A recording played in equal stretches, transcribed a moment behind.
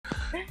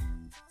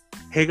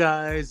Hey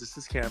guys, this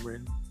is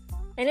Cameron.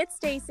 And it's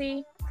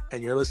Stacy.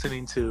 And you're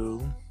listening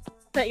to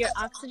Put Your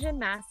Oxygen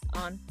Mask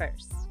On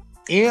First.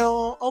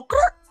 Ew, okay.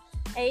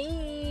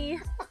 Hey.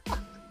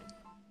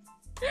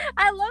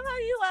 I love how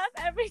you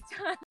laugh every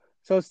time.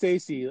 So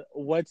Stacy,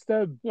 what's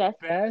the Yes.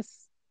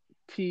 best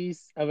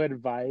piece of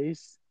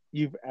advice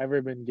you've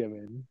ever been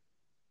given?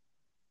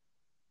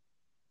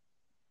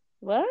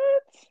 What?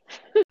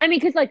 I mean,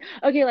 because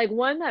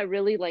one that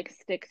really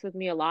sticks with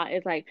me a lot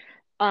is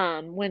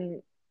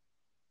when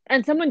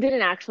and someone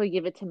didn't actually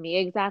give it to me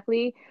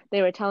exactly.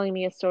 They were telling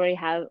me a story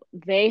how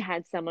they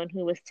had someone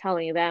who was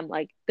telling them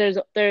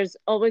there's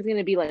always going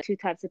to be two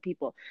types of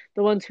people.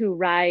 The ones who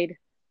ride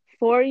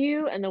for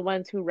you and the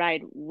ones who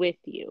ride with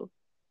you.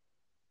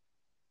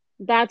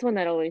 That's one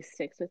that always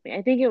sticks with me.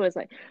 I think it was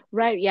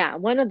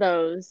one of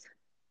those.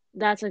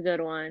 That's a good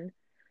one.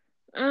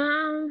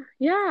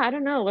 Yeah, I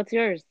don't know. What's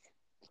yours?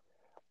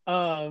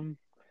 Um,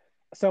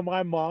 so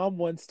my mom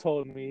once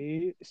told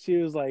me, she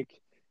was like,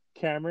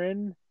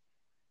 Cameron,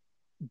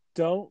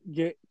 don't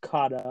get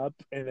caught up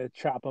in the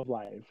trap of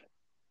life.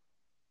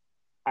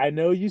 I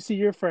know you see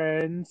your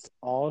friends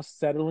all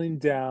settling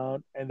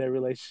down in their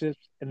relationships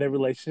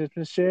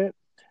and shit,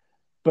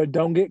 but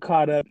don't get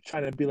caught up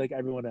trying to be like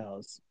everyone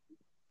else.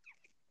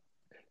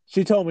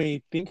 She told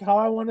me, think how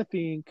I want to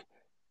think,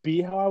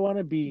 be how I want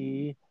to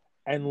be,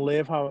 and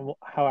live how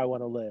I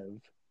want to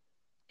live.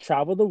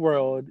 Travel the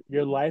world.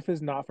 Your life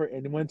is not for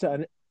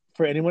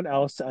for anyone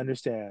else to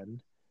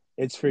understand.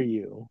 It's for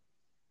you.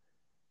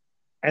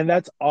 And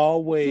that's Did you?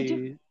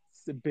 always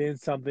been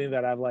something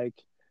that I've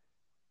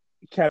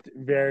kept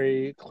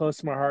very close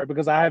to my heart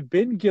because I have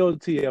been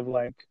guilty of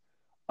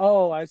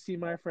oh, I see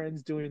my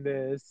friends doing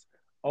this.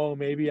 Oh,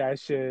 maybe I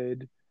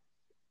should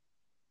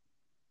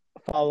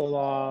follow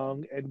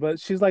along. But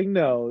she's like,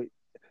 no,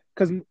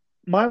 because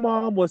my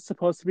mom was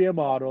supposed to be a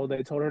model.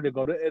 They told her to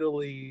go to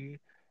Italy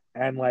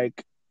and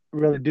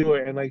really do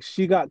it. And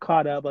she got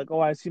caught up, oh,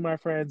 I see my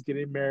friends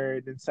getting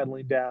married and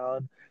settling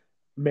down.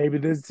 Maybe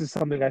this is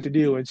something I should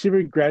do. And she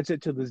regrets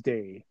it to this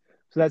day.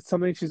 So that's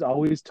something she's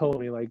always told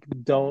me,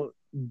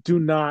 do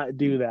not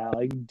do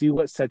that. Do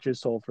what sets your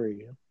soul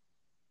free.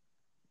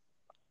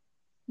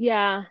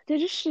 Yeah.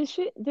 Did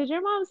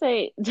your mom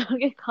say don't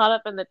get caught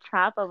up in the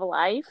trap of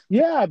life?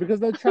 Yeah, because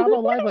the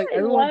travel life, I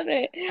love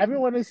it.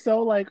 everyone is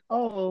so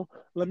oh,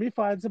 let me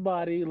find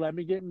somebody, let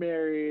me get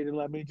married, and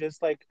let me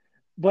just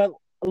but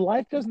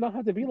life does not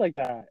have to be like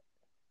that.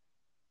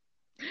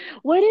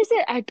 What is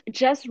it? I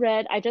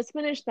just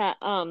finished that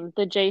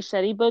the Jay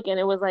Shetty book, and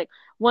it was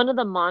one of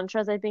the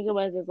mantras I think it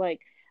was is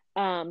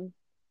um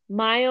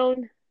my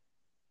own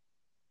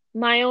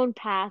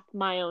path,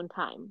 my own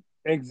time.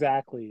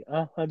 Exactly,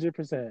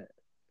 100%.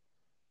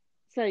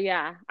 So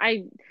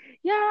I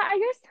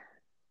guess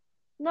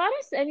not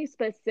as any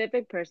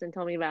specific person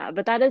told me about,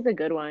 but that is a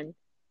good one.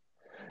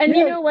 And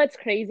you Yeah, know what's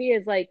crazy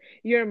is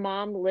your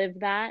mom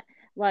lived that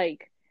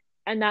like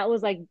and that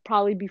was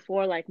probably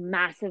before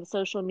massive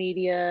social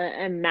media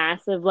and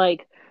massive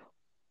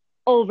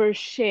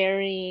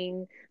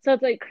oversharing. So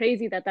it's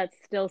crazy that that's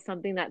still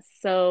something that's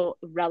so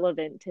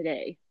relevant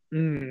today.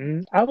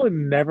 I would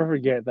never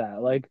forget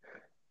that.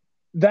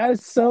 That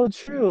is so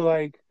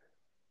true.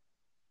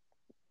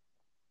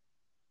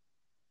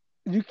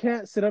 You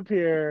can't sit up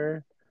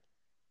here.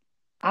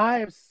 I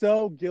am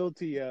so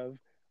guilty of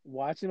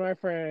watching my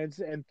friends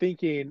and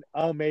thinking,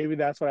 oh, maybe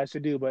that's what I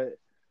should do. But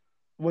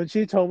when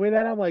she told me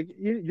that, I'm like,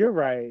 you're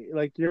right.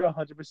 You're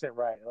 100%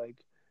 right.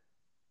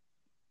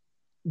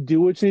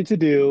 Do what you need to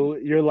do.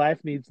 Your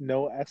life needs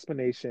no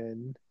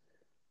explanation.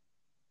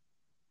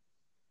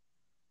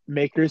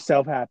 Make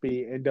yourself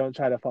happy and don't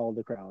try to follow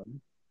the crowd.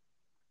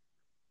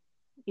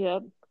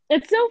 Yep.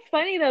 It's so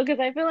funny though, because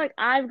I feel like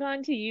I've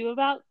gone to you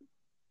about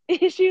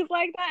issues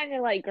like that, and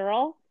you're like,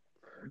 girl,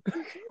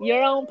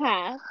 your own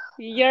path,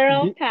 your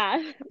own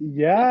path.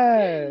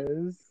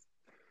 Yes.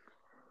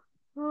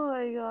 Oh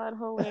my God,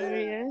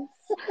 hilarious.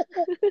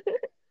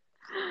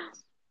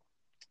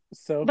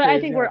 So But I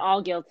think crazy. we're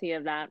all guilty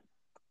of that.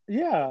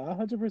 Yeah,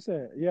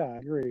 100%. Yeah, I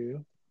agree.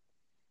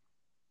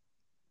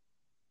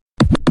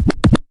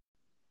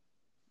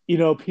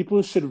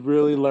 People should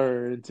really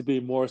learn to be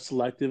more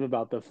selective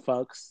about the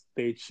fucks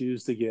they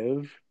choose to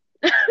give.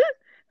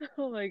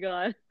 Oh my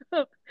God.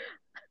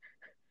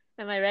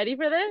 Am I ready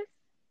for this?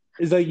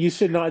 It's you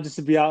should not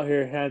just be out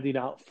here handing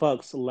out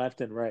fucks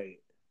left and right.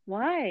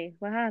 Why?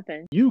 What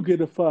happened? You get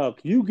a fuck,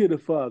 you get a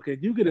fuck,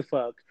 and you get a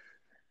fuck.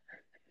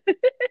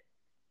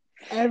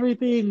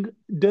 Everything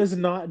does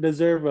not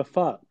deserve a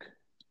fuck.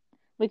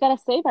 We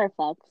gotta save our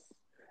fucks.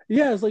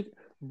 Yeah, it's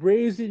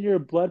raising your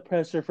blood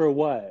pressure for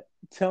what?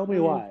 Tell me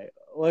Mm, why.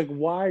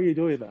 Why are you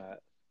doing that?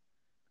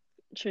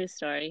 true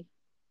story.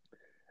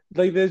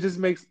 That just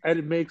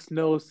makes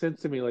no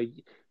sense to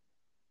me.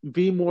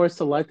 Be more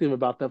selective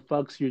about the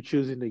fucks you're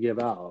choosing to give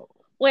out.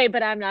 Wait,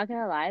 but I'm not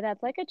gonna lie,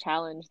 that's a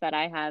challenge that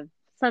I have.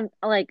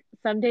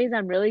 Some days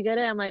I'm really good at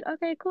it. I'm like,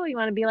 okay, cool, you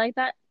wanna be like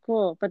that?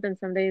 Cool. But then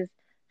some days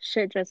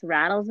shit just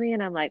rattles me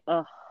and I'm like,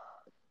 oh,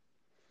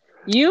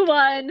 you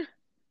won.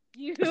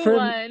 You For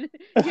won.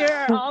 Here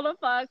are all the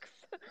fucks.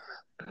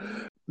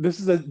 This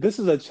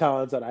is a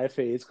challenge that I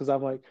face because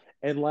I'm like,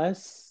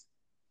 unless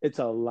it's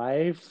a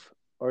life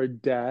or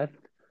death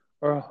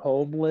or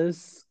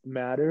homeless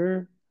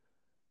matter,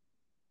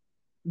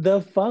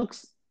 the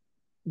fucks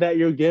that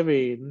you're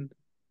giving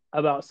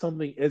about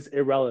something is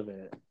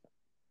irrelevant.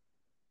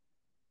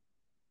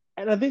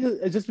 And I think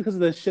it's just because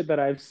of the shit that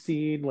I've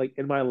seen like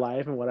in my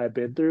life and what I've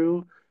been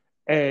through.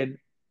 And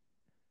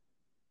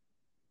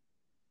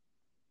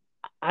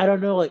I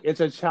don't know, like it's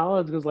a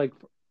challenge because like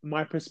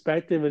my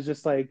perspective is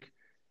just like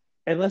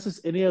unless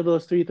it's any of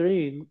those three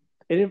things,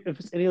 if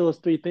it's any of those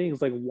three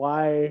things, like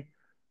why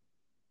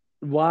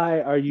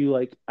are you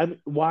like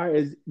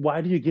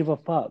why do you give a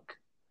fuck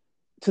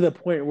to the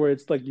point where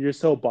it's like you're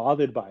so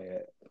bothered by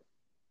it?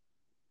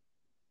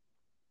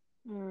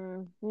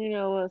 You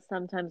know,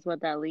 sometimes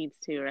what that leads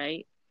to,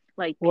 right?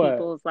 Like What?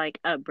 people's like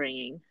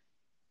upbringing.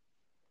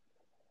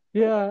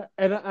 Yeah,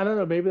 and I don't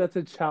know, maybe that's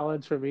a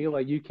challenge for me.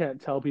 Like you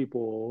can't tell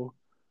people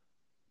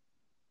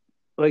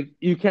like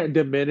you can't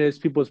diminish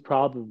people's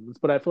problems,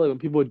 but I feel like when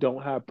people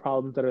don't have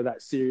problems that are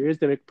that serious,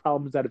 they make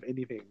problems out of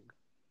anything.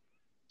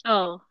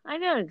 Oh, I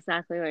know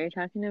exactly what you're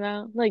talking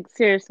about. Like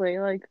seriously,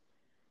 like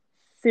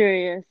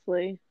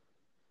seriously.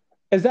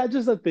 Is that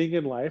just a thing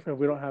in life? And if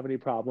we don't have any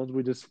problems,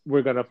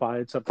 we're gonna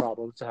find some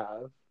problems to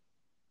have.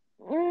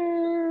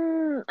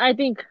 I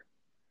think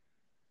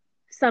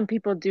some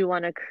people do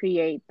want to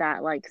create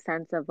that like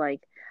sense of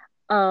like,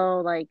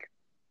 oh, like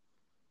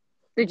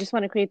they just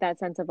want to create that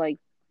sense of like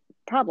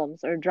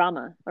problems or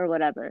drama or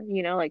whatever,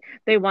 you know, like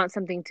they want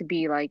something to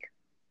be like,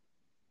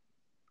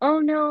 oh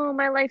no,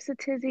 my life's a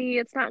tizzy.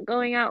 It's not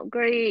going out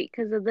great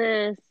because of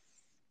this.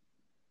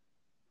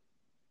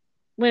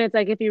 When it's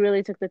like, if you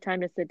really took the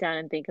time to sit down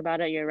and think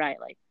about it, you're right.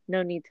 Like,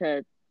 no need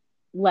to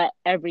let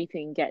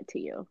everything get to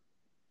you.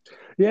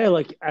 Yeah,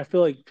 like I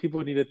feel like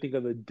people need to think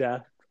of the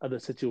depth of the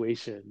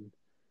situation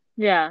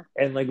Yeah.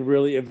 and like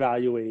really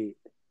evaluate.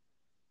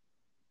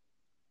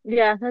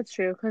 Yeah, that's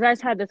true. Because I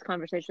just had this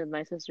conversation with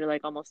my sister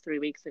like almost 3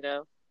 weeks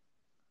ago.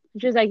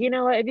 And she was like, you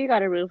know what? If you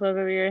got a roof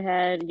over your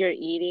head, you're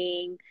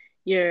eating,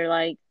 you're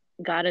like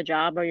got a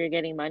job or you're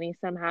getting money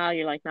somehow,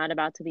 you're like not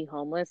about to be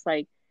homeless,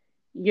 like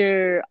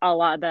you're a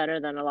lot better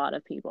than a lot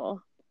of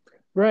people.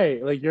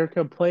 Right, like your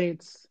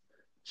complaints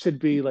should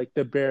be like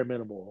the bare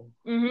minimal.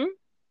 Mm-hmm.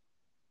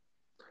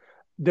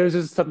 There's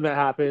just something that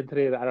happened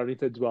today that I don't need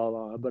to dwell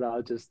on, but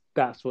I'll just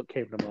that's what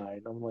came to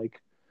mind. I'm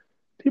like,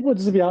 people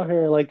just be out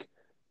here like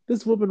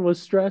this woman was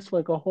stressed for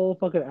like a whole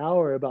fucking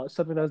hour about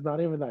something that's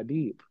not even that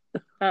deep.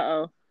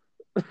 Uh-oh.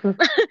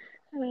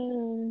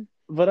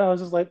 But I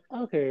was just like,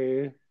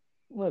 okay,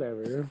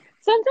 whatever.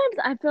 Sometimes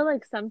I feel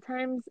like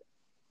sometimes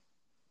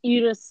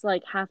you just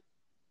like have,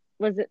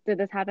 did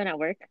this happen at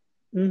work?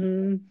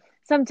 Hmm.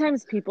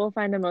 Sometimes people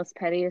find the most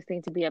pettiest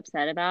thing to be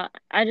upset about.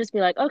 I just be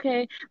like,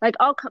 okay, like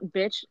I'll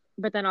bitch,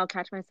 but then I'll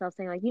catch myself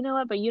saying like, you know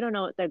what? But you don't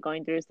know what they're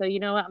going through. So you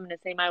know what? I'm gonna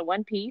say my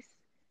one piece,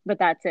 but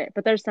that's it.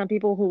 But there's some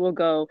people who will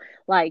go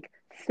like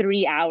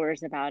 3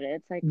 hours about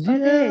it. It's like,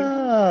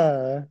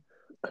 Yeah.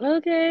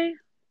 okay,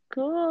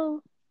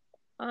 cool.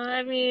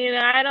 I mean,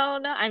 I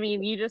don't know. I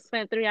mean, you just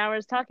spent 3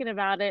 hours talking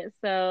about it,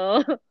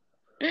 so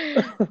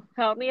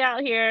help me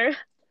out here.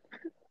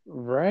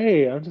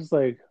 Right. I'm just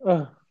like,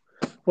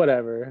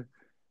 whatever.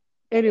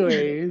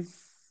 Anyways,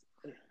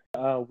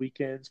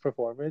 weekend's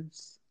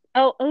performance.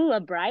 Oh, a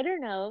brighter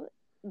note,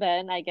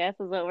 then I guess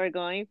is what we're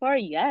going for.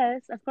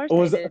 Yes, of course I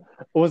Was did.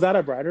 was that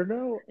a brighter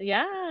note?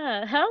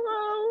 Yeah,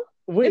 hello.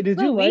 Wait, It's did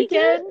the you like it?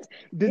 weekend.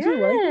 Did you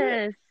like it?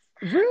 Yes.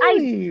 I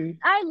Really?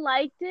 I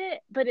liked it,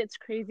 but it's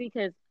crazy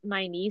because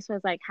my niece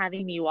was like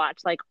having me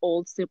watch like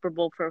old Super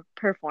Bowl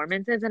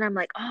performances, and I'm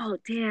like, oh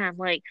damn,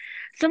 like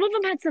some of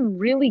them had some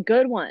really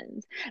good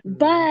ones, Mm.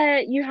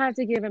 but you have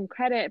to give him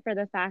credit for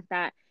the fact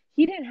that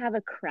he didn't have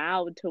a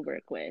crowd to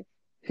work with.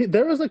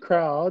 There was a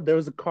crowd. There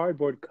was a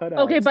cardboard Okay,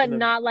 cutouts but in the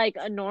not like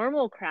a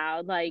normal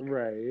crowd, like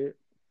right.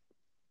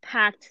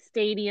 packed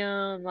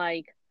stadium,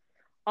 like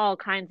all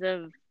kinds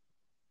of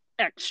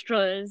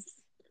extras.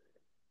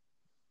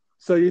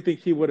 So you think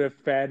he would have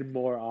fed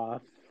more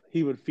off?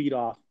 He would feed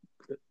off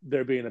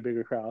there being a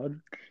bigger crowd.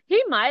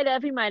 He might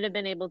have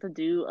been able to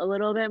do a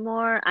little bit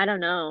more. I don't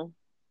know.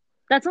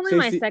 That's only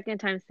my Stacey, second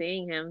time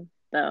seeing him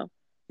though,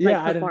 yeah, like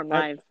I didn't. perform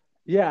live.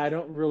 Yeah, I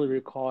don't really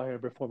recall him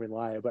performing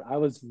live, but I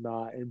was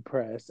not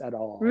impressed at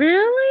all.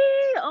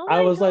 Really? Oh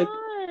I was like,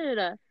 my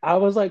God. I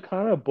was like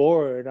kind of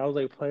bored. I was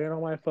like playing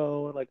on my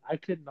phone. Like I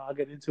could not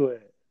get into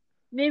it.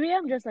 Maybe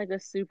I'm just like a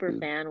super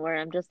fan where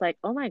I'm just like,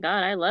 oh my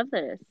God, I love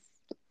this.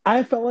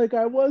 I felt like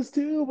I was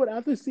too, but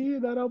after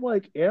seeing that, I'm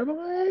like, am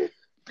I?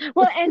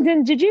 Well, and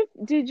then did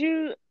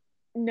you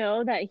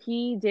know that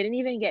he didn't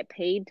even get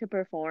paid to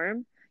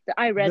perform?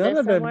 I read None this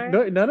of them. somewhere.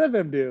 No, none of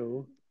them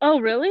do. Oh,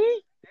 really?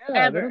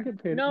 Yeah, they don't Ever?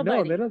 get paid. No, they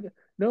Nobody. don't get.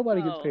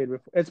 Nobody gets Oh. paid.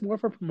 It's more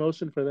for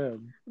promotion for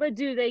them. But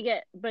do they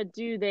get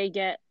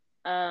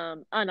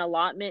an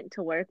allotment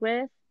to work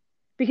with?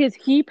 Because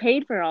he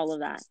paid for all of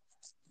that.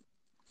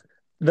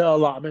 The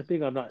allotment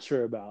thing, I'm not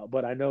sure about,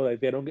 but I know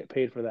like they don't get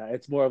paid for that.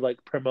 It's more of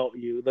like promote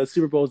you. The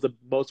Super Bowl is the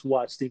most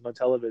watched thing on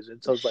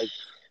television, so it's like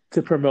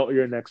to promote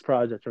your next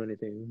project or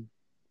anything.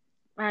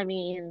 I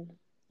mean,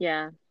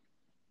 yeah,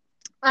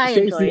 I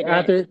Stacey,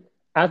 enjoyed it.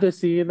 after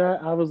seeing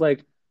that, I was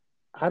like,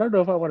 I don't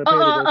know if I want to Uh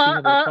pay to uh go see him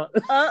in a uh con.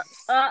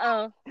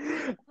 oh.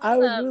 I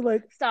Hold was up. really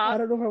like, I Stop.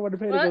 don't know if I want to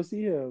pay to go What?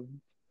 see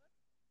him.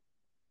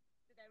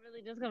 Did that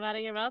really just come out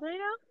of your mouth right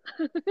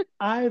now?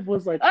 I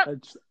was like, Oh,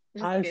 just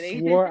I kidding.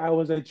 swore I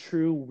was a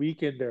true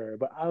weekender,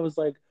 but I was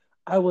like,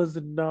 I was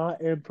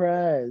not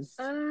impressed.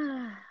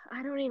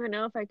 I don't even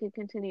know if I could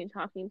continue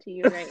talking to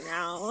you right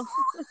now.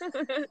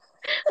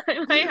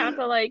 I might have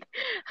to like,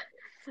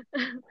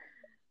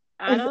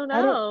 I Like, don't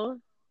know.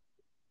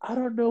 I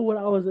don't know what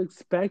I was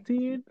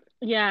expecting,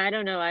 Yeah, I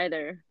don't know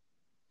either.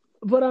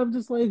 but I'm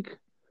just like,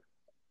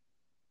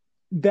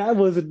 that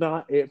was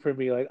not it for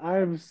me. Like, I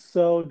am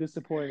so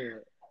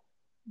disappointed.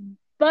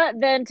 But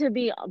then to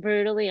be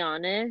brutally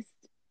honest,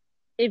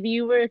 if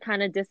you were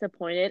kind of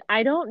disappointed,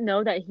 I don't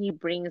know that he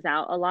brings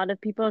out a lot of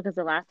people because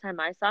the last time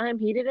I saw him,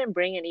 he didn't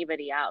bring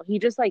anybody out. He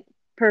just like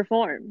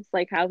performs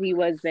like how he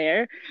was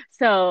there.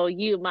 So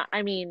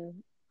I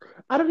mean,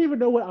 I don't even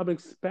know what I'm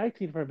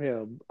expecting from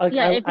him. Like,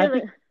 yeah, if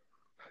you're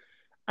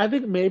I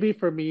think maybe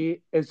for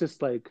me, it's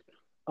just like,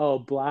 oh,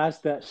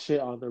 blast that shit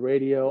on the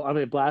radio. I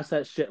mean, blast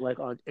that shit like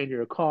on in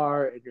your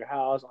car, in your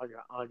house,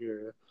 on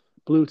your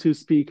Bluetooth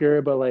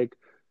speaker. But like,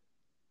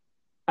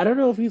 I don't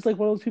know if he's like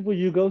one of those people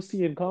you go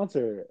see in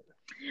concert.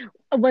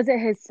 was it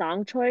his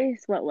song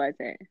choice? What was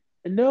it?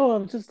 No,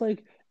 I'm just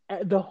like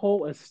the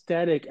whole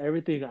aesthetic,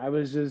 everything. I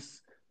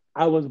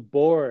was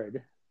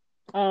bored.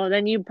 Oh,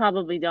 then you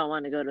probably don't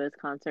want to go to his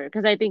concert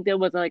because I think there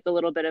was like a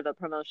little bit of a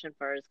promotion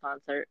for his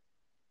concert.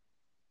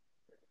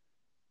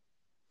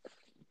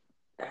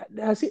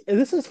 Is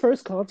this his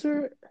first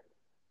concert?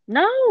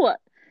 No,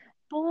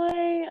 boy,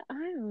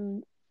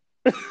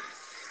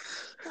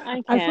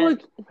 I I feel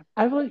can't.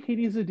 like he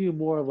needs to do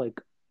more of like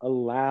a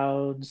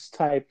lounge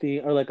type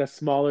thing or like a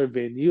smaller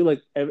venue.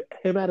 Like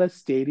him at a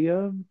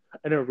stadium,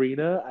 an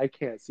arena, I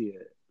can't see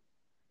it.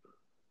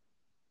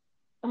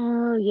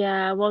 Oh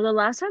yeah. Well, the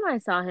last time I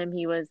saw him,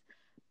 he was,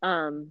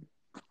 um,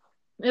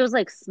 it was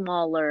like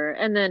smaller,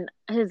 and then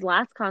his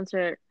last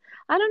concert.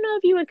 I don't know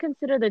if you would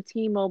consider the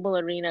T-Mobile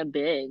Arena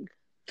big,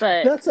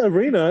 but That's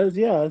arena,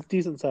 yeah, it's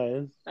decent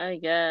size. I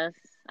guess.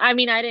 I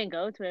mean, I didn't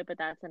go to it, but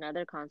that's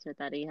another concert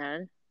that he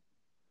had.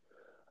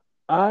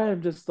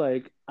 I'm just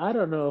like, I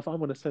don't know if I'm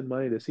gonna spend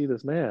money to see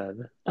this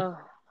man. Oh,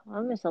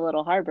 I'm just a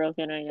little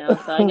heartbroken right now,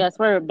 so I guess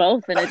we're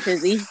both in a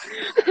tizzy. I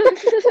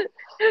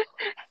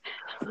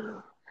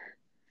guess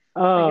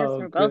Oh,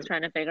 we're both good.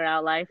 trying to figure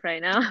out life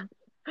right now.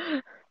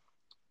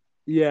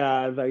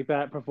 Yeah, like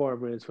that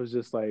performance was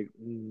just like,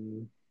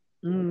 mm.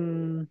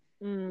 Mm,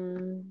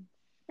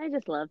 I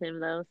just love him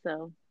though,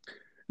 so.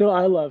 No,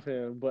 I love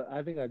him, but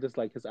I think I just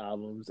like his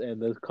albums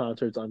and the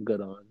concerts I'm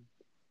good on.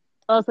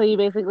 Oh, so you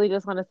basically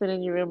just want to sit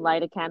in your room,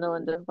 light a candle,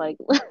 and just like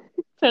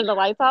turn the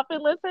lights off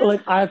and listen?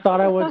 Like I thought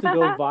I went to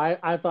go vibe.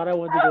 I thought I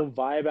went to go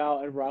vibe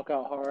out and rock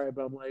out hard,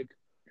 but I'm like,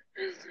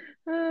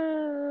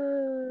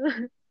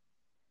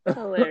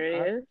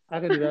 Hilarious. I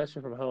can do that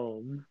shit from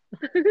home.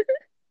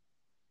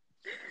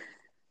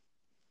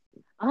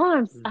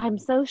 Oh, I'm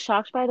Mhm. so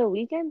shocked by the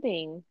weekend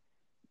thing.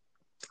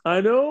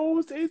 I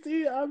know,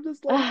 Stacey. I'm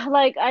just like,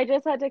 Like I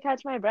just had to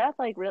catch my breath.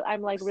 Like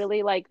I'm like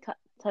really like t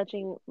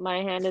touching my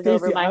hand is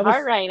over Stacey. my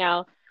heart right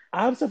now.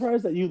 I'm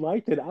surprised that you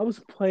liked it. I was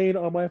playing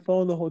on my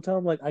phone the whole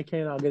time. Like I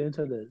cannot get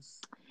into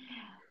this.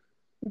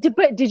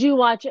 But did you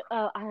watch it?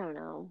 I don't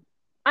know.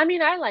 I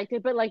mean, I liked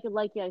it, but like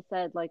I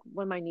said, like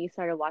when my niece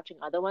started watching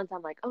other ones,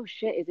 I'm like, oh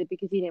shit, is it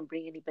because he didn't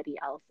bring anybody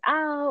else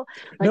out?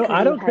 Like, No,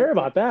 I don't care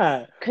about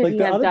that. could he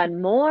have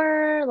done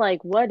more?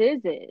 Like, what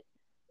is it?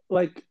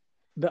 Like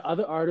the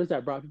other artists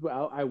that brought people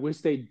out, I wish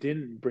they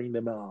didn't bring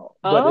them out.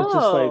 But it's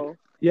just like, Oh,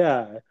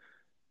 yeah,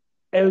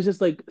 it was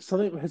just like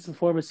something. His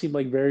performance seemed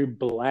like very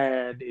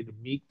bland and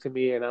meek to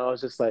me, and I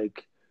was just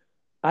like,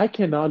 I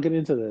cannot get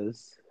into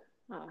this.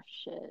 oh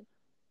shit.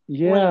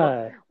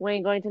 Yeah, We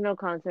ain't going to no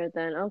concert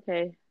then.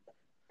 Okay.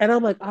 and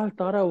I'm like, I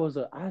thought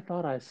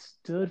I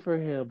stood for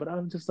him, but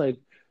I'm just like,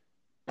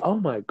 oh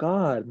my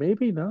God,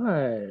 maybe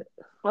not.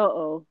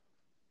 Uh-oh.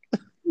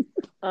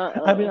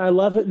 I mean, Uh-oh. I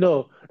love it.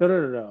 No, no,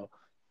 no, no, no.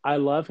 I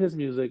love his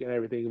music and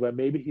everything, but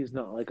maybe he's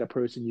not like a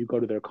person you go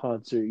to their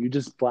concert. You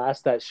just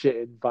blast that shit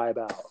and vibe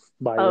out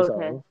by Okay.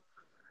 yourself.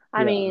 I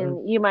Yeah.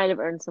 mean, you might have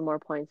earned some more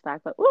points back,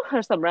 but ooh,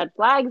 there's some red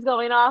flags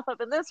going off up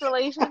in this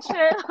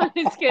relationship. I'm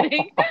just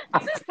kidding.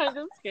 I'm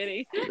just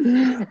kidding.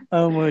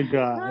 Oh my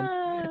God.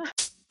 Ah.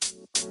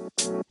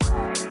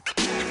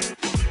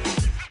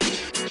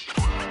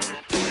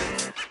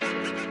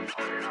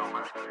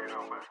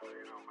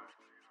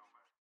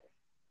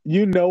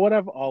 You know what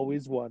I've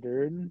always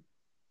wondered?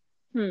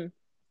 Hmm.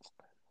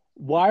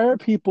 Why are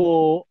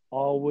people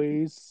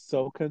always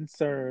so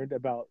concerned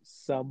about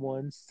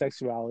someone's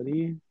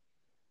sexuality?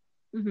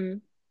 Hmm.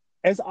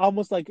 It's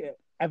almost like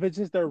if it's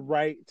just their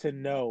right to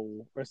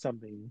know or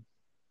something.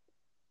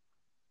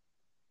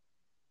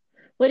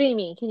 What do you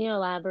mean? Can you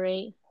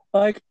elaborate?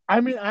 Like,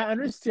 I mean, I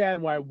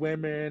understand why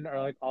women are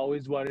like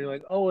always wondering,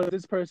 like, oh, is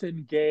this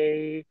person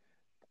gay?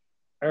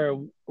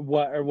 or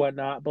what or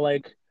whatnot, but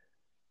like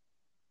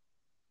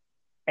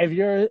if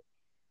you're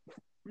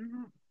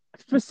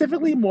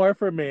specifically more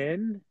for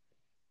men,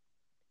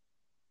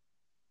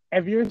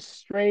 if you're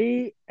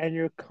straight and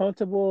you're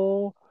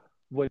comfortable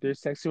with your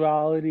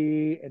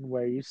sexuality and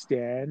where you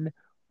stand,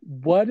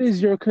 what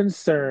is your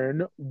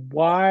concern?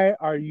 Why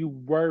are you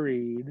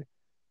worried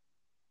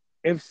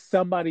if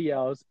somebody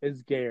else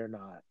is gay or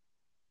not?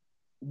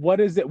 What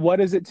is it? What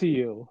is it to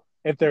you?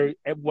 If they're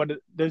if what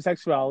their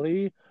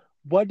sexuality,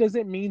 what does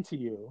it mean to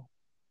you?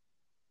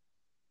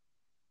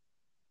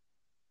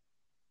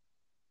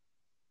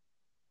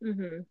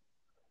 Hmm.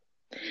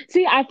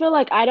 See, I feel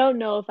like I don't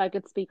know if I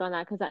could speak on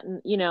that because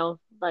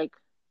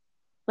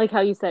like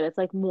how you said, it's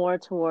like more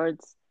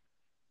towards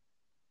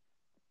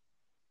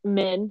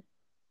men.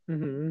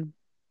 Hmm.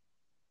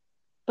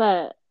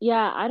 But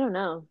yeah, I don't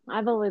know.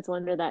 I've always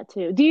wondered that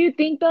too. Do you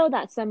think though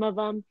that some of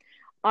them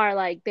are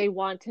like they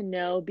want to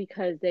know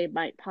because they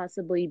might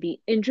possibly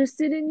be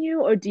interested in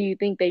you, or do you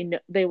think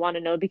they want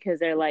to know because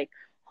they're like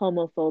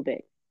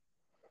homophobic?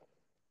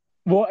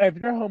 Well, if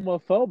you're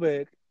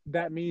homophobic,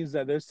 that means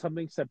that there's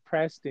something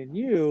suppressed in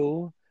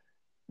you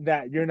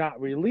that you're not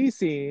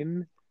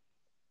releasing.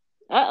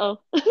 Uh-oh.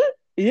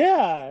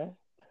 Yeah.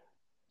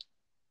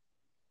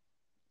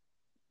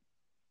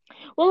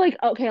 Well, like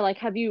okay, like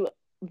have you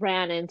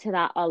ran into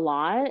that a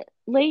lot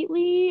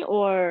lately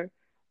or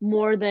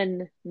more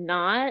than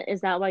not?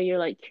 Is that why you're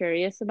like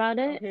curious about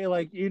it? Okay,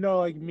 like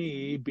like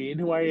me being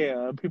who I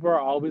am, people are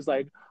always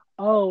like,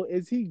 "Oh,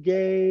 is he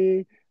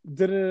gay?"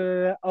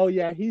 Da-da-da-da. Oh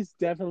yeah, he's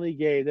definitely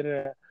gay.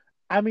 Da-da-da.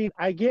 I mean,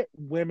 I get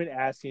women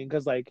asking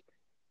because like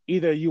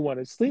either you want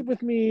to sleep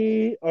with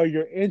me or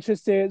you're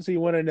interested, so you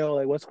want to know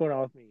like what's going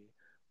on with me.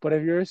 But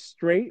if you're a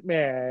straight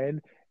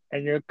man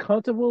and you're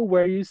comfortable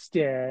where you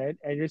stand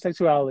and your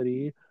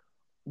sexuality,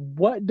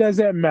 what does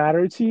it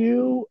matter to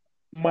you?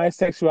 My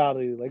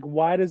sexuality, like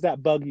why does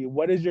that bug you?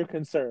 What is your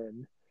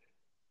concern?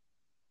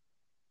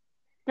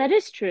 That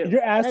is true.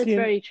 You're That is asking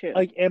very true.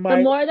 like am The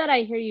I more that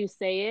I hear you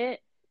say it,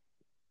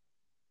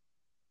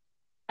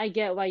 I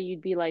get why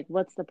you'd be like,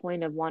 what's the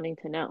point of wanting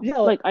to know? yeah,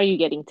 Like, are you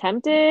getting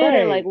tempted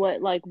or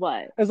right. like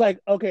what? It's like,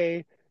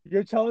 okay,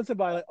 you're telling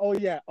somebody like, oh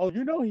yeah, oh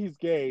he's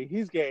gay.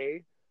 He's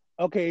gay.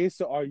 Okay,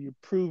 so are you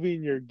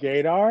proving your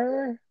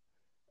gaydar?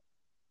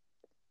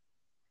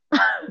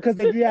 Because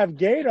if you have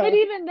But gaydar,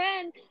 even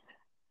then,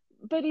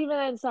 but even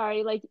then,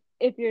 sorry, like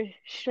if you're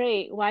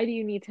straight, why do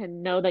you need to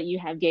know that you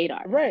have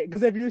gaydar? right?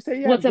 Because if you say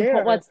you have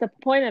gaydar, What's the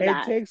point of it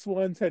that? takes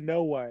one to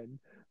know one.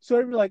 So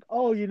if you're like,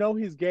 oh,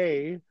 he's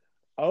gay.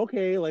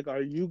 Okay, like,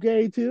 are you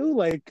gay too?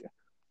 Like,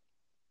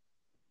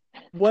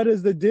 what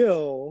is the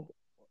deal?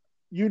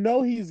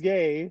 He's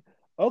gay.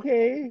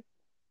 Okay,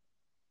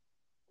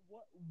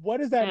 what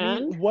does that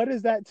mean? And What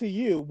is that to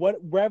you? What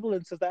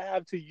relevance does that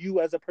have to you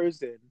as a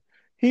person?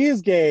 He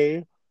is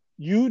gay.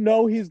 You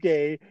know he's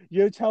gay.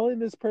 You're telling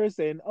this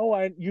person, oh,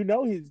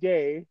 he's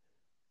gay.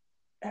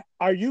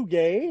 Are you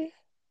gay?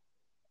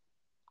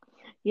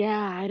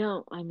 yeah,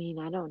 I mean,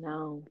 I don't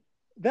know.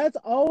 That's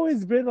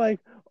always been like,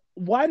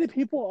 why do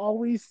people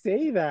always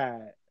say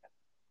that?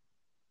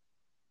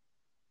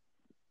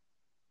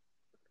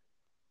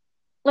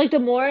 Like the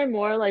more and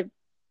more like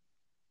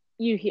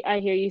I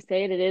hear you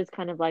say it, it is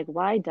kind of like,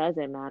 why does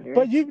it matter?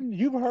 But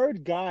you've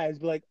heard guys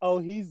be like, oh,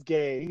 he's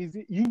gay.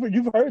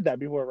 You've heard that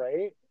before,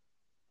 right?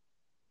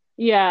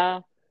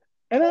 Yeah.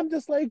 And I'm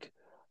just like,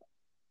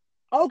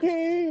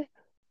 okay,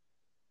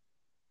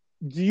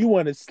 do you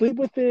want to sleep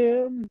with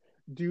him?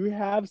 Do you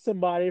have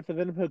somebody for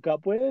them to hook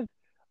up with?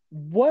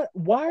 Why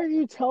are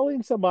you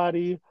telling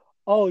somebody,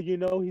 oh,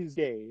 he's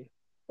gay?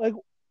 Like,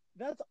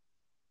 that's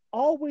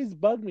always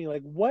bugged me.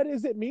 Like, what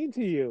does it mean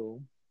to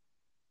you?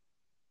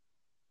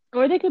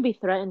 Or they could be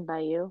threatened by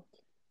you.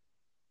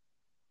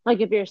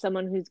 Like if you're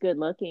someone who's good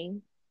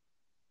looking.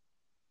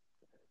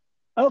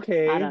 I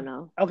Okay. don't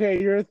know.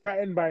 Okay, you're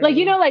threatened by Like,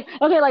 me. like,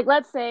 okay, like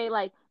let's say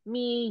like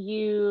me,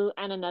 you,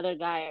 and another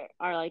guy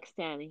are like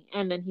standing,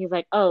 and then he's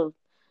like, oh,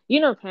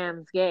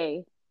 Cam's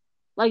gay.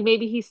 Like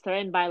maybe he's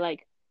threatened by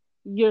like,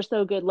 you're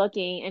so good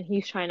looking, and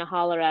he's trying to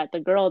holler at the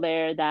girl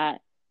there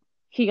that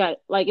he got,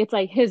 like, it's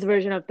like his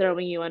version of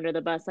throwing you under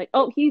the bus. Like,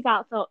 oh, he's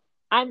out, so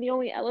I'm the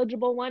only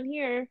eligible one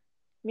here.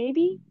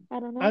 Maybe. I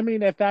don't I know.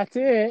 mean, if that's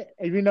it,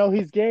 if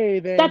he's gay,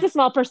 That's then a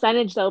small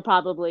percentage though,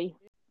 probably.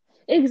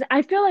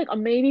 I feel like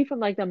maybe from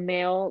like the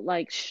male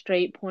like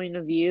straight point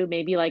of view,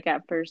 maybe like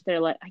at first they're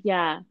like,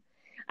 yeah.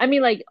 I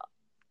mean like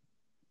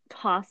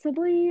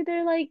possibly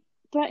they're like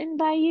threatened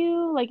by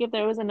you, like if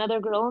there was another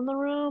girl in the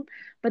room.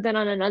 But then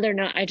on another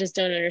note, I just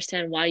don't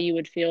understand why you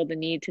would feel the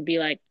need to be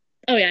like,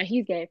 oh yeah,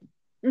 he's gay.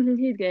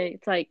 He's gay.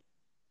 It's like,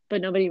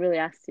 but nobody really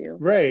asks you.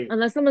 right,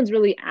 Unless someone's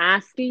really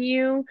asking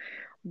you,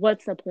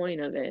 what's the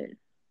point of it?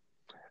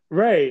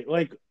 right.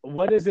 Like,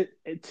 what is it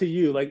to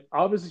you? Like,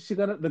 obviously,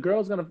 the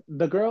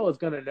girl is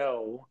gonna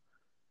know.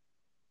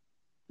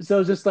 So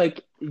it's just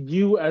like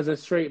you as a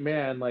straight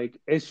man, like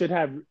it should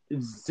have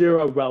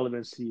zero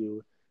relevance to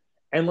you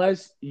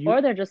unless you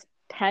Or they're just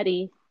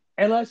petty.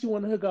 unless you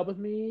want to hook up with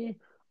me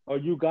or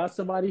you got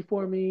somebody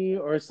for me,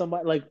 or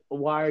somebody like,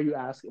 why are you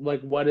asking?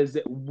 Like, what is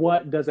it?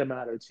 What does it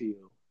matter to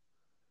you?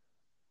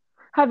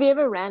 Have you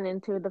ever ran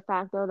into the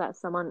fact though that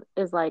someone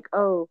is like,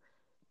 "Oh,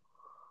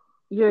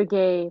 you're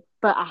gay,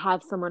 but I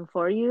have someone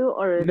for you,"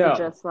 or is it No,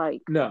 just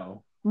like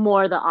no.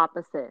 more the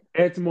opposite?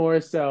 It's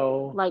more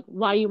so, Like,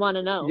 why you want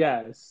to know?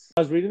 yes.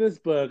 I was reading this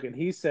book, and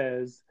he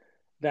says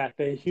that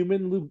the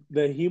human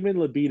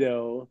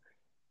libido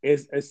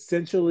is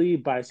essentially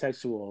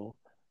bisexual,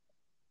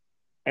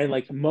 and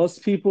like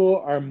most people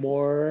are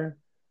more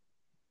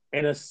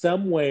in a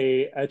some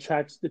way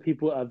attracted to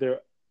people of their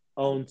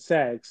own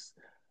sex,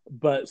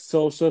 but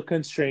social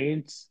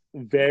constraints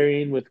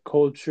varying with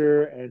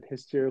culture and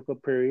historical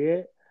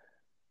period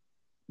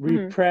Hmm.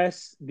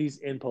 repress these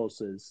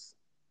impulses.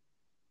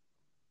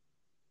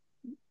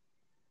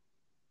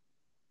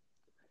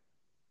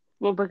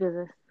 What book is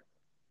this?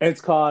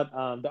 It's called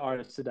The Art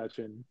of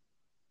Seduction.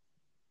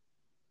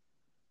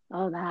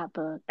 Oh, that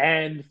book.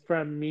 And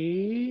from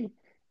me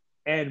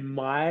and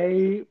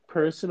my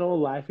personal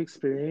life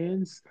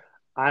experience,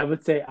 I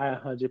would say I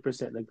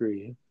 100%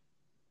 agree.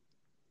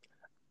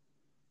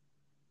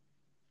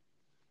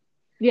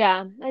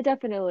 Yeah, I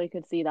definitely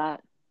could see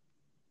that.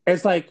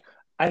 It's like,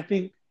 I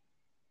think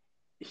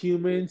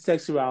human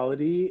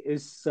sexuality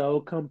is so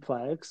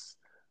complex,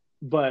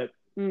 but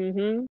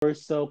Hmm. we're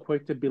so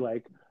quick to be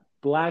like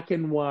black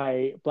and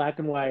white,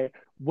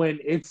 when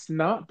it's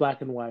not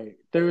black and white.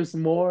 There's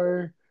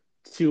more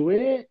to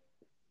it.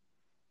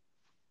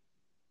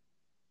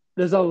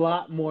 There's a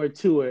lot more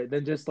to it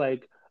than just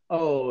like,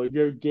 oh,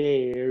 you're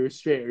gay or you're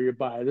straight or you're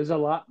bi. There's a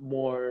lot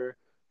more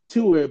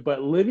to it.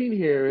 But living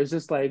here is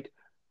just like,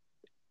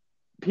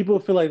 people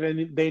feel like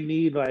they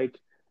need like,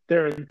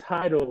 they're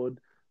entitled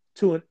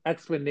to an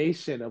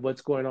explanation of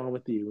what's going on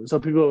with you. And so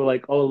people are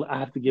like, oh, I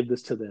have to give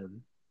this to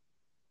them.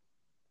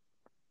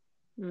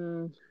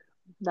 Mm,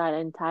 that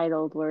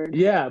entitled word.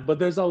 Yeah, but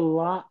there's a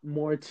lot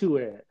more to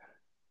it.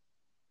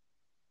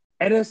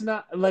 And it's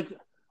not like,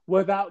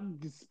 without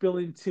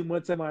spilling too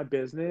much of my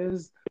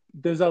business,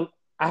 there's a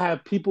I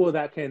have people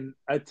that can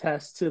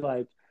attest to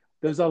like,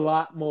 there's a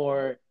lot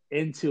more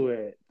into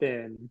it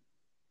than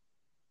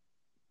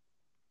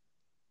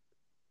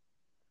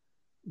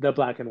the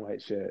black and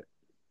white shit.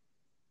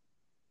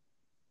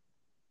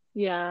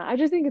 Yeah, I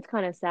just think it's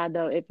kind of sad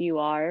though if you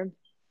are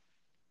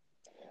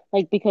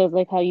like because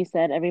like how you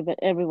said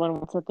everyone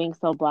wants to think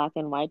so black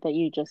and white that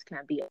you just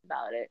can't be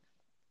about it.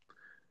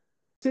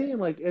 Saying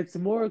like, it's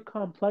more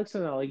complex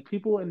than that. Like,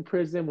 people in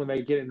prison, when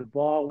they get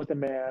involved with a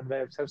man, they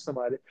have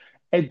somebody,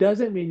 it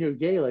doesn't mean you're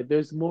gay. Like,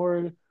 there's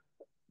more,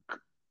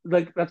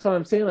 like, that's what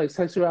I'm saying. Like,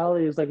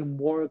 sexuality is like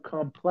more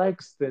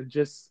complex than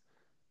just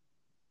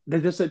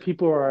that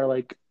people are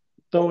like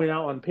throwing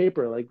out on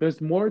paper. Like, there's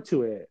more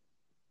to it.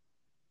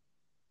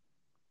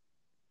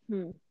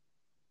 Hmm,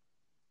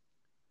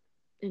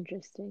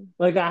 interesting.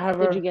 Like, I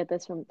have Did you a, get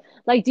this from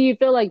like do you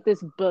feel like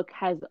this book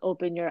has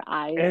opened your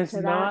eyes it's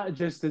to that? not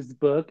just this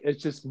book,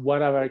 it's just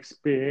what I've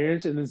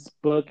experienced. And this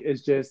book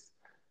is just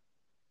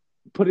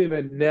putting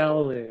a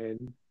nail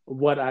in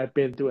what I've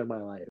been through in my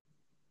life.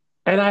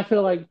 And I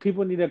feel like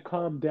people need to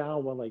calm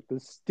down with like the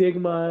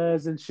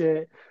stigmas and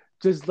shit.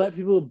 Just let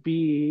people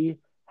be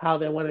how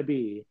they want to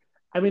be.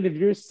 I mean, if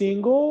you're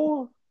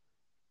single,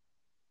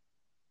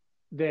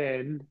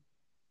 then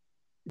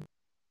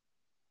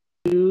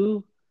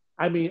you,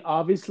 I mean,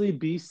 obviously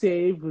be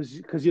safe,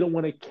 because you don't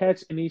want to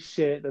catch any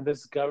shit that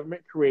this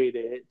government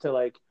created to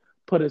like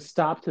put a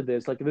stop to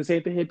this. Like, this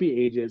ain't the hippie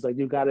ages. Like,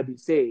 you got to be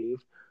safe,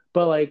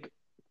 but like,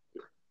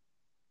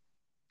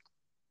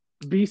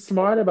 be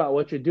smart about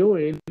what you're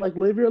doing. Like,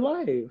 live your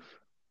life,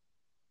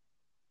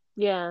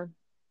 Yeah,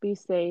 be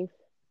safe.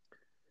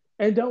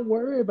 and don't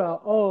worry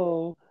about,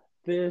 oh,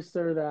 this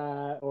or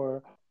that,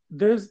 or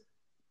there's,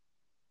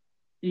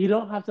 you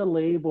don't have to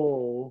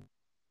label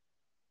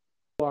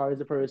who you are as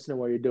a person and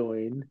what you're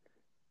doing.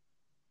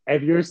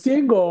 If you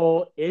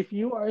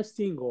are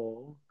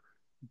single,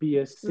 be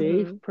a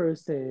safe Hmm.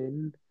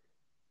 person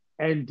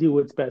and do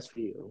what's best for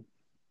you.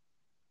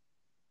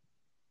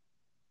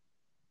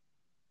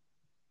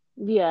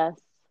 Yes,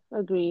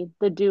 agreed.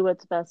 The do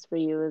what's best for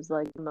you is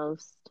like the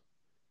most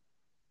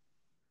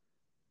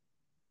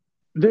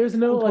There's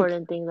no like,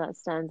 important thing that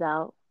stands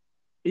out.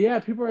 yeah,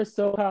 people are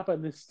so caught up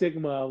in the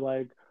stigma of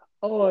like,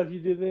 oh, if you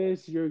do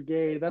this, you're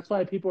gay. That's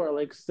why people are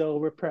like so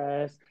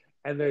repressed,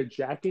 and they're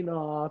jacking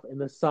off in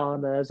the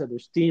saunas or their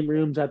steam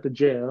rooms at the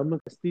gym.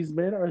 These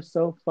men are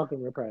so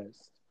fucking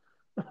repressed.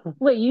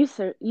 Wait, you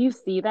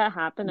see that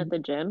happen at the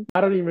gym?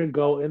 I don't even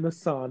go in the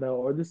sauna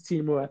or the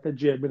steam room at the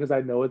gym because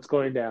I know it's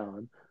going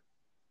down.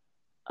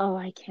 Oh,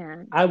 I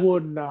can't. I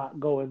would not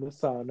go in the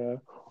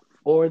sauna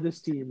or the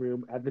steam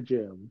room at the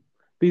gym.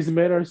 These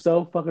men are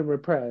so fucking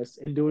repressed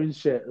and doing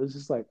shit. It's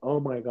just like, oh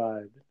my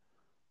God.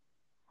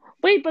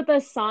 Wait, but the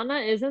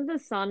sauna isn't the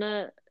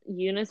sauna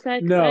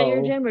unisex at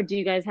your No, gym, or do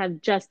you guys have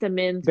just a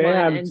men's they one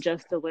have, and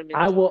just a I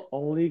women's one? will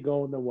only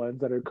go in the ones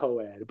that are co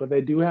ed, but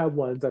they do have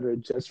ones that are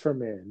just for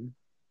men.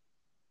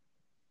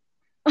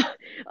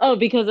 Oh,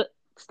 because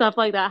stuff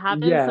like that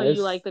happens, so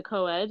you Yes, like the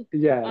co-ed?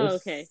 Oh, yes,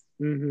 okay.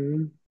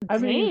 Mm-hmm. I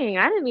mean, Dang,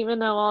 I didn't even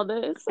know all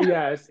this.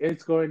 yes,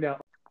 it's going down.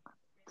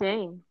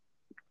 Dang,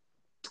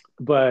 I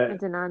But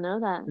did not know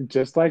that.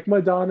 just like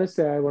Madonna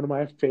said, one of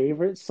my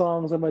favorite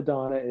songs of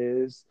Madonna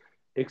is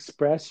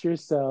 "Express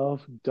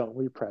Yourself, Don't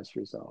Repress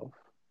Yourself."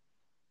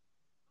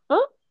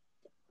 Oh,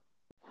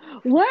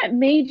 what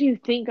made you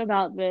think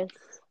about this?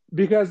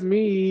 Because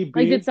me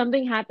Like, did being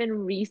something happen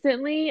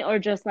recently, or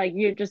just like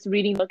you're just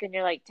reading the book and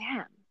you're like,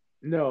 damn,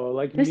 no,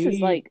 like this is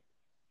like,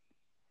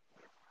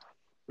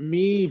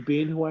 me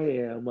being who I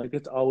am, like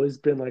it's always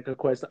been like a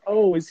question,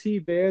 oh, is he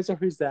this or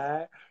who's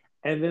that?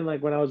 And then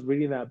like when I was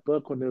reading that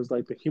book when it was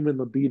like the human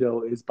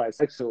libido is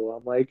bisexual,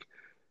 I'm like,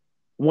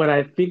 when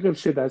I think of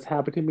shit that's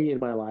happened to me in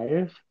my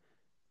life,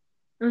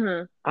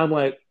 uh-huh. I'm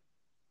like,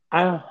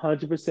 I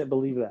 100%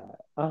 believe that.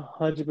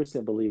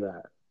 100% believe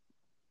that.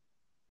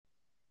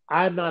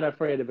 I'm not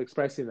afraid of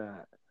expressing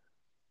that.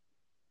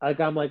 Like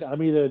I'm like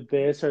I'm either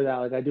this or that.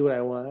 Like I do what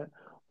I want.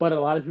 But a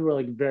lot of people are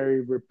like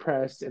very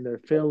repressed in their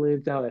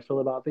feelings, how they feel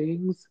about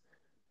things.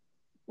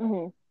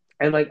 Hmm.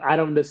 And like I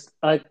don't just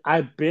like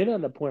I've been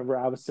on the point where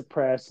I was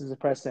suppressed and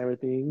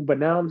everything, but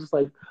now I'm just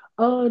like,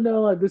 oh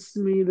no, like this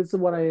is me, this is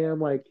what I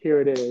am, like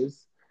here it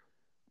is.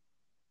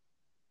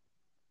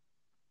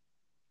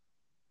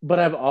 But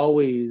I've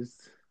always,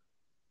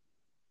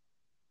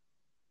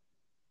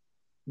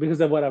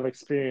 because of what I've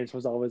experienced,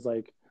 was always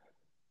like,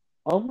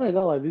 oh my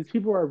God, like these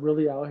people are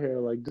really out here,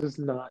 like just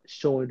not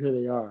showing who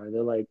they are.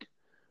 They're like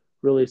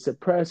really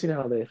suppressing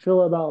how they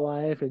feel about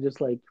life and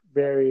just like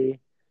very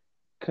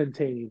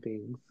containing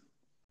things.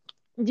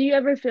 Do you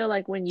ever feel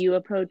like when you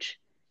approach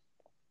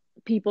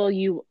people,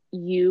 you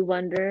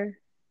wonder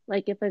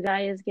like if a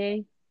guy is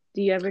gay?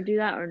 Do you ever do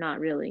that or not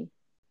really?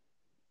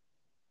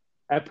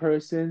 A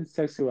person's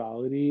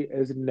sexuality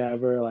is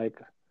never like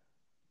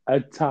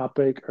a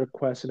topic or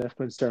question of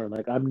concern.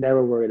 Like I'm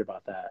never worried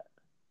about that.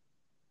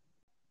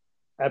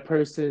 A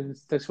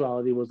person's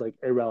sexuality was like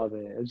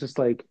irrelevant. It's just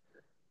like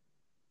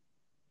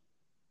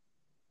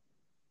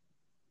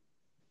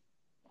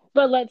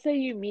But let's say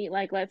you meet,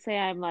 like, let's say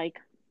I'm like,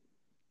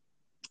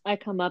 I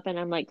come up and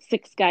I'm like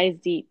six guys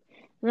deep.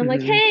 And I'm like,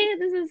 mhm. hey,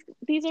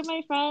 these are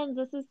my friends.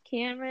 This is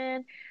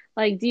Cameron.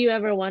 Like, do you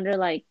ever wonder,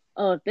 like,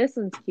 oh, if this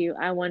one's cute,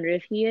 I wonder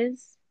if he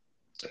is?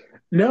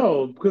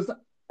 No, because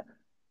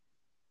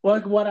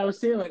like what I was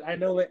saying, like I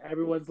know that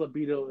everyone's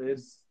libido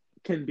is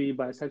can be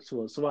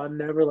bisexual, so I'm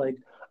never like,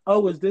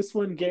 oh, is this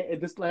one gay?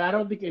 This like I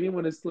don't think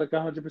anyone is like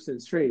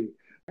 100% straight.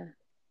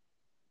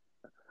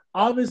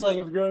 Obviously,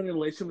 like if you're in a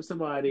relationship with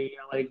somebody,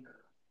 like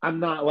I'm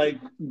not like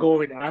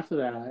going after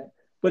that.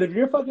 But if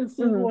you're fucking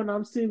single Mm-hmm. and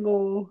I'm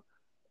single,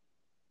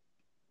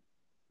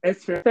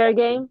 it's fair. Fair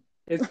game.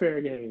 It's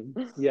fair game.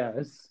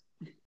 Yes.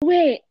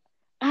 Wait,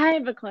 I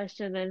have a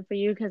question then for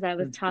you because I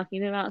was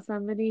talking about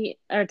somebody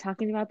or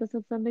talking about this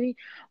with somebody.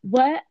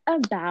 What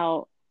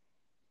about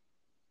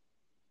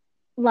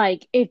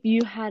like if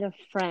you had a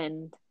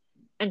friend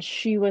and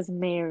she was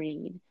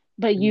married,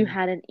 but you Mm.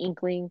 had an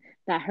inkling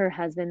that her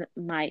husband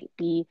might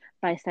be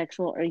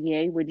bisexual or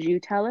gay, would you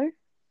tell her?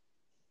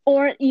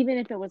 Or even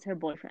if it was her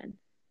boyfriend?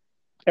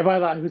 If I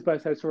thought he was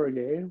bisexual or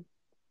gay,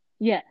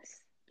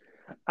 Yes.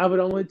 I would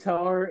only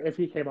tell her if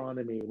he came on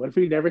to me. But if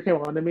he never came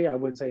on to me, I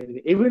wouldn't say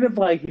anything. Even if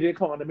like he did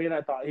come on to me and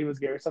I thought he was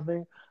gay or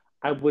something,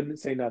 I wouldn't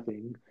say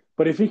nothing.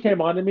 But if he came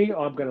on to me,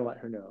 oh, I'm gonna let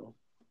her know.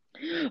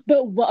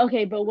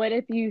 Okay, but what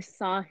if you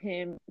saw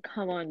him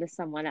come on to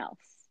someone else?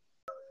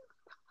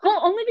 Well,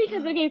 only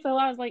because okay, so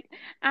I was like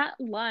at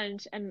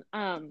lunch and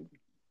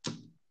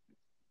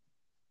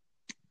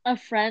a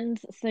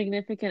friend's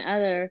significant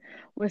other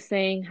was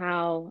saying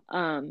how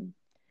I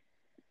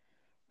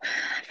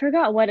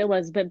forgot what it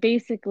was, but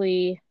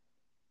basically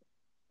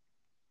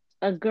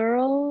a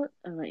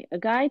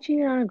guy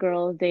cheated on a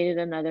girl, dated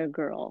another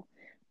girl,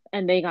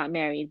 and they got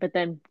married, but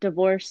then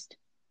divorced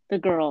the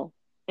girl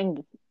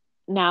and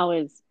now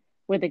is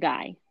with a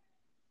guy.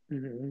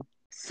 Hmm.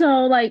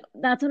 So like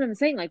that's what I'm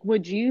saying. Like,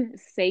 would you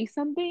say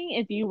something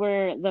if you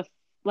were the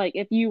like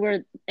if you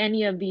were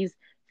any of these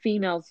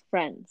females'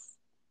 friends?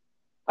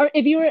 Or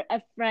if you were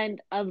a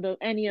friend of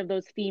any of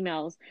those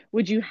females,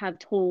 would you have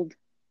told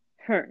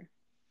her?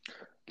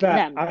 That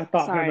Them. I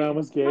thought her man Sorry.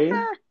 was gay.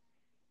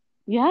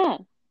 Yeah.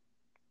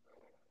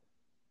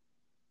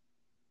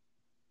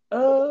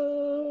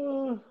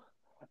 Uh,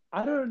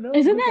 I don't know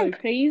Isn't because that like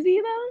crazy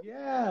though?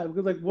 yeah,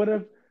 because like what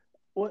if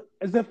what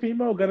is the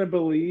female gonna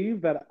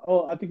believe that?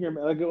 Oh, I think you're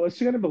like, is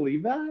she gonna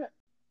believe that?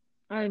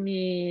 I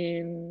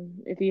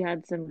mean, if you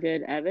had some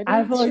good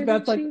I feel evidence, like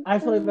that's shouldn't like you I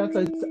feel like that's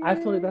a believe I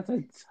feel like it? that's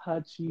a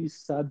touchy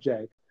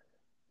subject.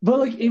 But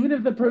like even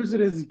if the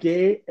person is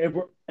gay, if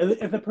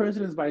the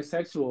person is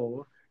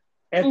bisexual,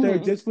 if they're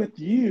Hmm. just with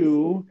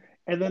you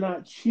and they're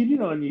not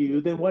cheating on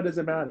you, then what does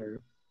it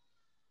matter?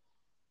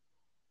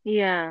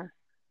 Yeah,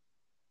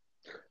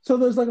 So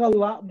there's like a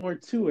lot more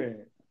to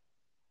it.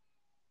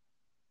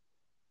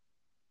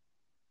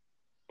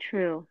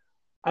 true.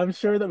 I'm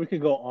sure that we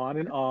could go on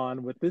and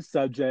on with this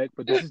subject,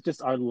 but this is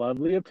just our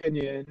lovely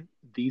opinion.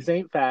 These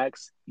ain't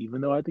facts,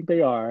 even though I think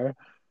they are.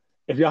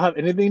 If y'all have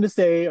anything to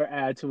say or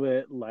add to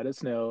it, let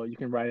us know. You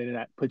can write it in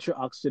at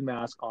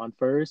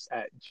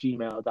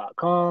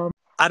putyouroxygenmaskonfirst@gmail.com.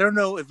 I don't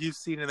know if you've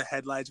seen in the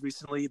headlines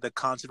recently the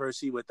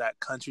controversy with that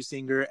country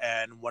singer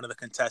and one of the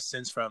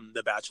contestants from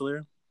The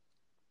Bachelor.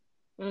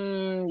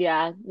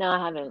 Yeah, no, I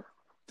haven't.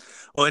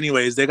 Well,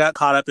 anyways, they got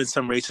caught up in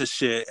some racist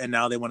shit and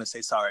now they want to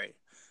say sorry.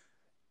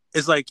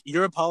 It's like,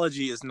 your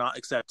apology is not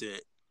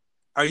accepted.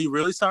 Are you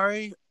really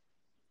sorry?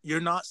 You're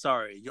not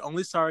sorry. You're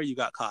only sorry you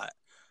got caught.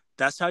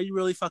 That's how you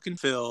really fucking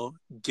feel.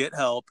 Get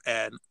help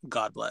and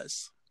God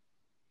bless.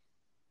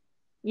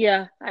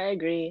 Yeah, I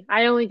agree.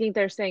 I only think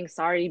they're saying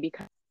sorry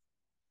because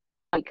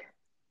like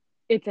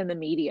it's in the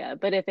media,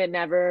 but if it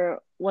never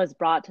was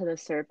brought to the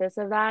surface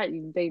of that,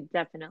 they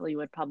definitely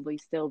would probably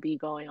still be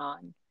going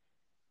on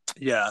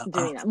Yeah.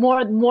 doing that.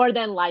 More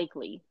than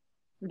likely,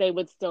 they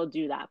would still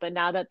do that. But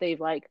now that they've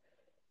like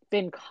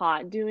been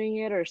caught doing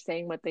it or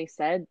saying what they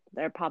said,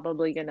 they're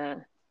probably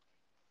gonna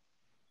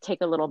take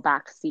a little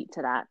back seat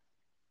to that.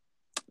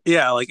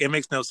 Yeah, like it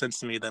makes no sense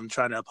to me them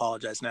trying to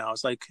apologize now.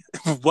 It's like,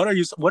 what are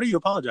you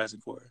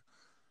apologizing for?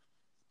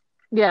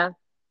 Yeah,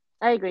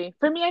 I agree.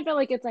 For me, I feel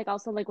like it's like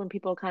also like when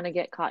people kind of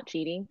get caught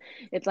cheating,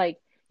 it's like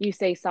you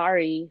say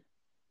sorry,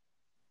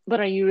 but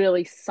are you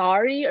really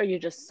sorry or you're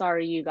just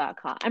sorry you got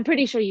caught? I'm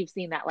pretty sure you've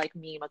seen that like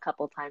meme a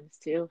couple times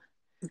too,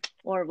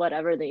 or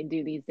whatever they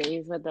do these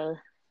days with the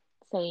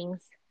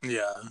sayings.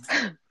 Yeah.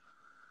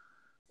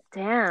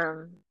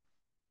 Damn.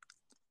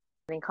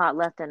 Getting caught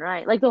left and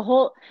right. Like the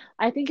whole,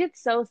 I think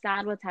it's so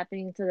sad what's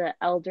happening to the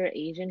elder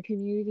Asian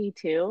community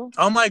too.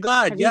 Oh my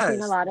God, Have you seen a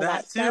yes, lot of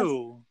that that stuff?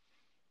 too.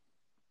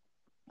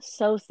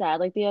 So sad.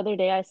 Like the other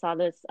day I saw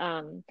this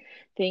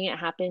thing, it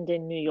happened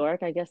in New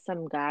York. I guess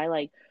some guy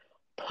like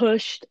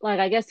pushed, like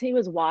I guess he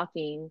was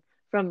walking,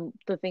 from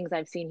the things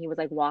I've seen, he was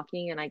like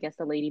walking and I guess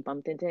the lady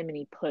bumped into him and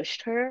he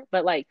pushed her,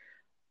 but like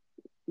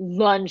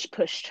lunge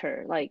pushed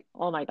her. Like,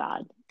 oh my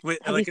God. Wait,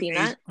 Have you like seen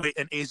that?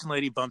 an Asian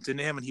lady bumped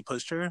into him and he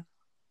pushed her.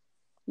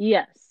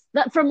 Yes.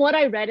 That from what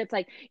I read, it's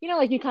like,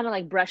 like you kind of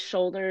like brush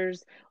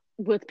shoulders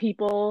with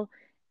people.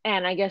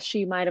 And I guess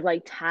she might have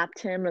like tapped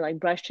him or like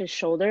brushed his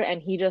shoulder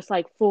and he just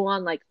like full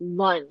on like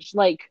lunge.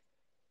 Like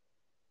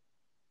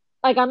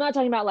I'm not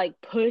talking about like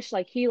push,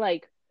 like he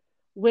like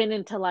went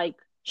into like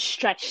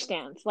stretch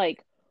stance,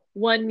 like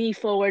one knee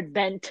forward,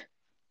 bent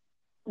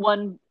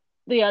one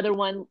the other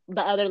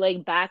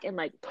leg back and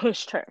like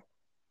pushed her.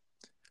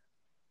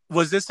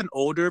 Was this an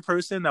older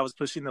person that was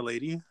pushing the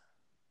lady?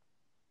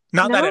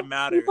 Not that it No, he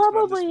matters, but I'm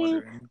just probably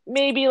wondering.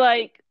 maybe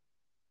like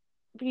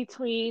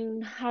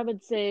between I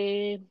would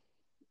say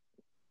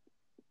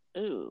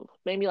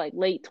maybe like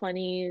late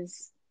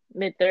 20s,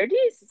 mid 30s.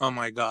 Oh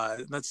my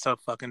God, that's so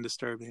fucking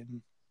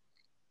disturbing.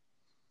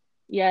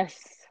 Yes,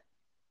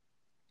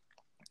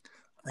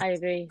 I, I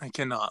agree. I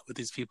cannot with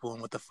these people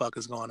and what the fuck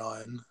is going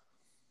on.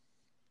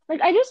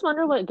 Like I just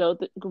wonder what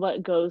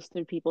goes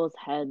through people's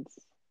heads,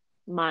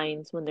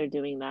 minds when they're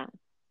doing that.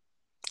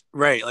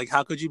 Right, like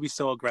how could you be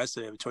so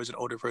aggressive towards an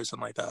older person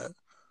like that?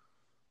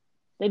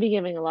 They be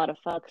giving a lot of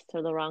fucks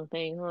to the wrong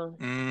thing, huh?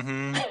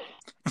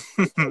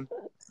 Mm-hmm.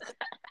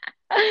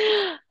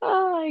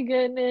 Oh my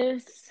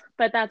goodness.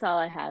 But that's all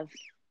I have.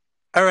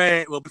 All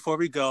right. Well, before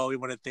we go, we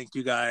want to thank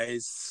you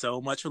guys so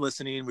much for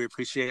listening. We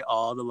appreciate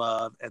all the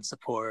love and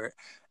support.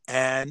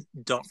 And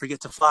don't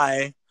forget to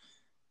fly.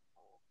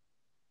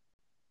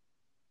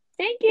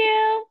 Thank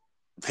you.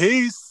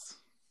 Peace.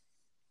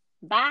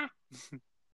 Bye.